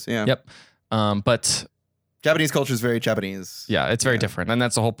like yours. Yeah. Yep. But Japanese culture is very Japanese. yeah, it's very different, and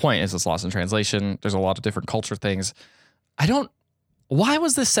that's the whole point. Is it's lost in translation. There's a lot of different culture things. Why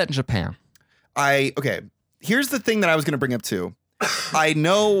was this set in Japan? Okay. Here's the thing that I was going to bring up too. I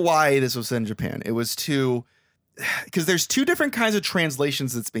know why this was in Japan. It was because there's two different kinds of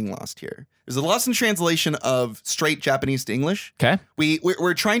translations that's being lost here. There's a loss in translation of straight Japanese to English. Okay.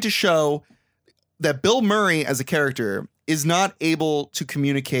 We're trying to show that Bill Murray as a character is not able to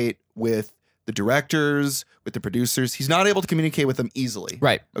communicate with the directors, with the producers. He's not able to communicate with them easily.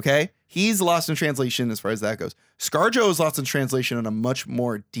 Right. Okay. He's lost in translation as far as that goes. ScarJo is lost in translation on a much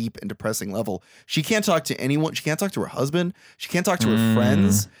more deep and depressing level. She can't talk to anyone. She can't talk to her husband. She can't talk to her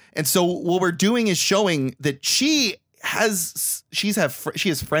friends. And so what we're doing is showing that she has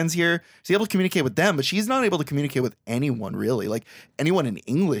friends here. She's able to communicate with them, but she's not able to communicate with anyone really. Like anyone in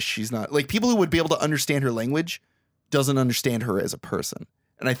English, she's not. Like people who would be able to understand her language doesn't understand her as a person.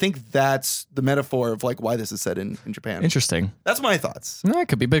 And I think that's the metaphor of like why this is set in Japan. Interesting. That's my thoughts. No, it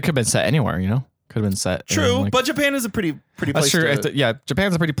could be, but it could have been set anywhere, you know? Could have been set. True, in, but Japan is a pretty that's place. true. To, Yeah,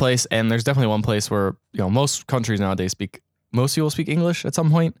 Japan's a pretty place, and there's definitely one place where, you know, most countries nowadays most people speak English at some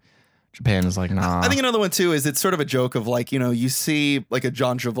point. Japan is like, nah. I think another one too is it's sort of a joke of like, you know, you see like a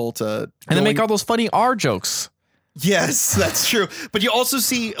John Travolta. And they make all those funny R jokes. Yes, that's true. But you also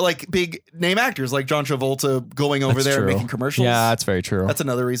see like big name actors like John Travolta going over That's there true. and making commercials. Yeah, that's very true. That's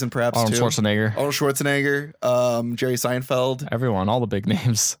another reason perhaps Arnold too. Schwarzenegger. Arnold Schwarzenegger, Jerry Seinfeld. Everyone, all the big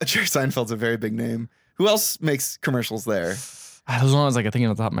names. Jerry Seinfeld's a very big name. Who else makes commercials there? Those ones like I think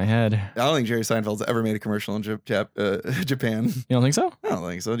on the top of my head. I don't think Jerry Seinfeld's ever made a commercial in Japan. You don't think so? I don't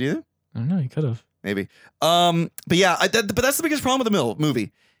think so. Do you? I don't know. You could have. Maybe. But yeah, but that's the biggest problem with the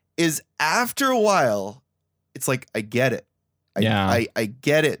movie is after a while, it's like, I get it. I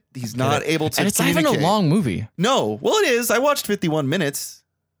get it. He's not able to And it's not even a long movie. No. Well, it is. I watched 51 minutes.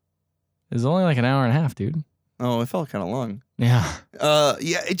 It's only like an hour and a half, dude. Oh, it felt kind of long. Yeah.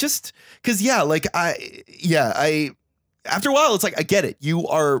 Yeah, it just, cause yeah, like after a while, it's like, I get it. You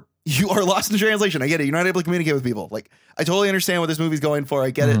are lost in translation. I get it. You're not able to communicate with people. Like, I totally understand what this movie's going for. I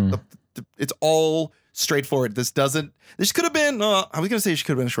get it. It's all straightforward. This could have been, I was going to say she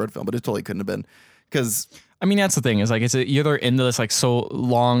could have been a short film, but it totally couldn't have been. Cause I mean, that's the thing is like, it's either into this like so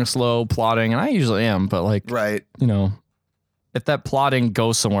long, slow plotting, and I usually am, but like, right. You know, if that plotting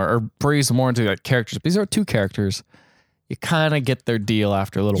goes somewhere or breathes more into like characters, these are two characters, you kind of get their deal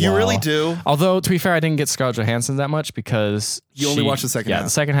after a little while. You really do. Although, to be fair, I didn't get Scarlett Johansson that much because you only watched the second half. Yeah, the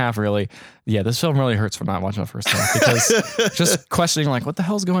second half really. Yeah, this film really hurts for not watching the first half because just questioning like, what the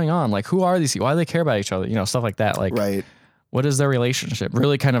hell's going on? Like, who are these people? Why do they care about each other? You know, stuff like that. Like, right. What is their relationship?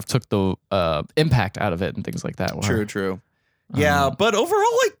 Really kind of took the impact out of it and things like that. Wow. True. Yeah, but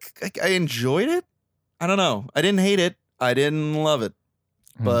overall, like I enjoyed it. I don't know. I didn't hate it. I didn't love it.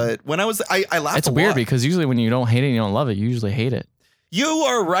 But when I laughed. It's weird because usually when you don't hate it, you don't love it. You usually hate it. You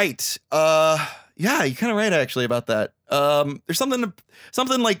are right. Yeah, you're kind of right actually about that. There's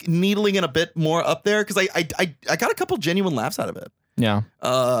something like needling in a bit more up there because I got a couple genuine laughs out of it. Yeah.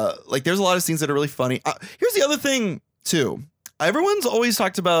 Like there's a lot of scenes that are really funny. Here's the other thing too. Everyone's always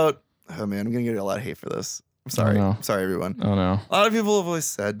talked about. Oh man, I'm gonna get a lot of hate for this. I'm sorry. Oh, no. I'm sorry, everyone. Oh no. A lot of people have always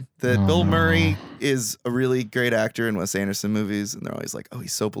said that Bill Murray is a really great actor in Wes Anderson movies, and they're always like, "Oh,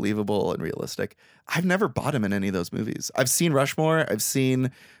 he's so believable and realistic." I've never bought him in any of those movies. I've seen Rushmore. I've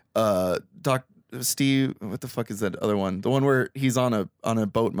seen Steve. What the fuck is that other one? The one where he's on a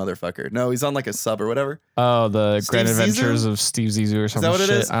boat, motherfucker. No, he's on like a sub or whatever. Oh, the Steve Grand Adventures Zissou? of Steve Zissou or something. Is that what it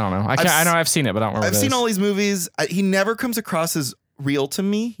is? I don't know. I know I've seen it, but I don't remember. I've seen all these movies. He never comes across as real to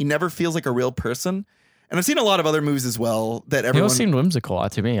me. He never feels like a real person. And I've seen a lot of other movies as well that everyone. He always seemed whimsical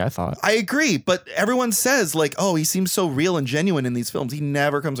to me, I thought. I agree, but everyone says like, oh, he seems so real and genuine in these films. He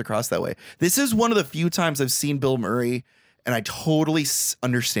never comes across that way. This is one of the few times I've seen Bill Murray and I totally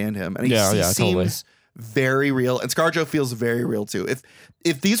understand him. And he seems totally. very real. And ScarJo feels very real too.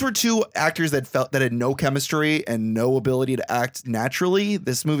 If these were two actors that had no chemistry and no ability to act naturally,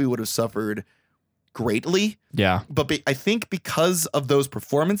 this movie would have suffered greatly. Yeah. But I think because of those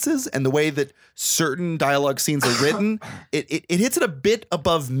performances and the way that certain dialogue scenes are written, it hits it a bit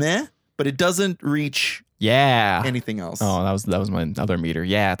above meh, but it doesn't reach anything else. Oh, that was my other meter.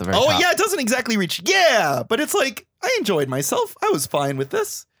 Yeah, at the very top. Oh, yeah, it doesn't exactly reach. Yeah, but it's like I enjoyed myself. I was fine with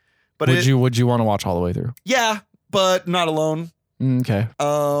this. But would you want to watch all the way through? Yeah, but not alone. Okay.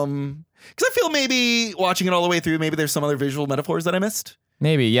 Because I feel maybe watching it all the way through, maybe there's some other visual metaphors that I missed.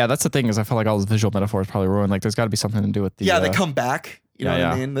 Maybe, yeah. That's the thing is I feel like all those visual metaphors probably ruined. Like, there's got to be something to do with the. Yeah, they come back. You know what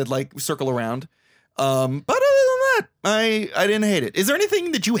I mean? That like circle around. But other than that, I didn't hate it. Is there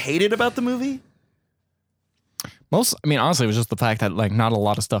anything that you hated about the movie? Honestly, it was just the fact that like not a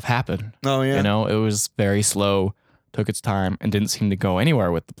lot of stuff happened. Oh yeah. You know, it was very slow, took its time, and didn't seem to go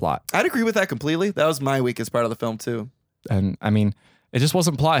anywhere with the plot. I'd agree with that completely. That was my weakest part of the film too. And I mean, it just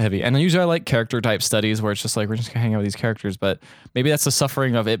wasn't plot heavy. And usually I like character type studies where it's just like, we're just gonna hang out with these characters, but maybe that's the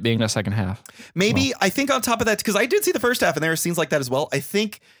suffering of it being the second half. Maybe, I think on top of that, because I did see the first half and there are scenes like that as well. I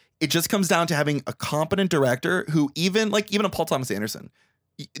think it just comes down to having a competent director who even a Paul Thomas Anderson,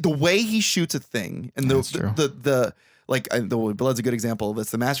 the way he shoots a thing, and That's true. the Blood's a good example of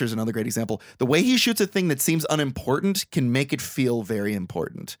this. The Master's another great example. The way he shoots a thing that seems unimportant can make it feel very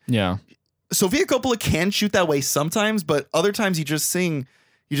important. Yeah. Sofia Coppola can shoot that way sometimes, but other times you're just seeing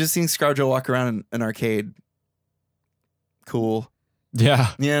ScarJo walk around in an arcade. Cool.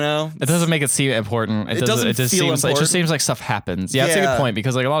 Yeah. You know? It doesn't make it seem important. It doesn't just feel seems like, it important. just seems like stuff happens. Yeah, it's a Yeah. good point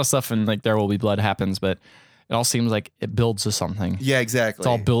because like a lot of stuff in like There Will Be Blood happens, but it all seems like it builds to something. Yeah, exactly. It's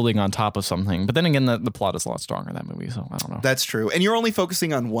all building on top of something. But then again, the plot is a lot stronger in that movie, so I don't know. That's true. And you're only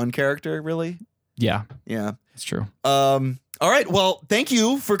focusing on one character, really? Yeah, Yeah. it's true. All right. Well, thank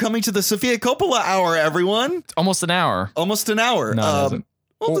you for coming to the Sofia Coppola Hour, everyone. It's almost an hour. Almost an hour. No, it isn't.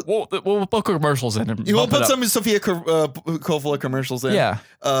 We'll put commercials in. And You will bump it put up. some Sofia Coppola commercials in. Yeah.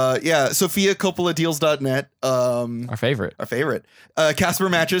 SofiaCoppolaDeals.net. Our favorite. Our favorite. Casper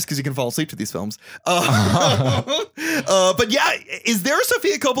Mattress, because you can fall asleep to these films. But yeah, is there a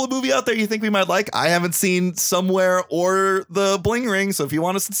Sofia Coppola movie out there you think we might like? I haven't seen Somewhere or The Bling Ring, so if you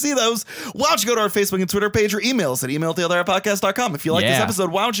want us to see those, why don't you go to our Facebook and Twitter page or email us at email@theotherpodcast.com. If you like this Yeah. episode,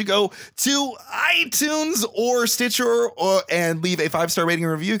 why don't you go to iTunes or Stitcher and leave a 5-star rating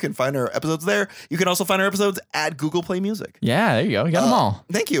and review. You can find our episodes there. You can also find our episodes at Google Play Music. Yeah, there you go. You got them all.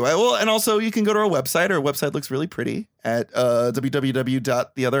 Thank you. And also you can go to our website. Our website looks really pretty at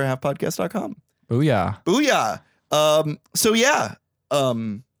www.theotherhalfpodcast.com. Booyah. Booyah. So yeah, I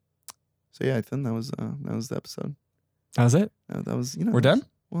think that was the episode. That was it? That was, We're done?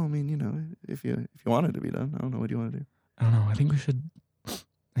 Well, I mean, if you wanted to be done, I don't know. What do you want to do? I don't know. I think we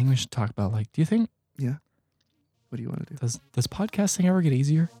should talk about like, do you think, What do you want to do? does podcasting ever get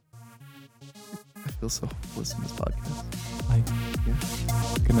easier? I feel so hopeless in this podcast. Like, Yeah.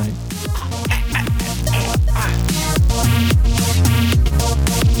 good night.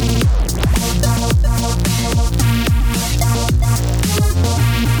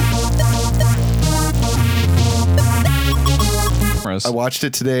 I watched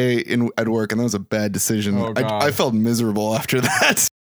it today at work, and that was a bad decision. Oh, God. I felt miserable after that.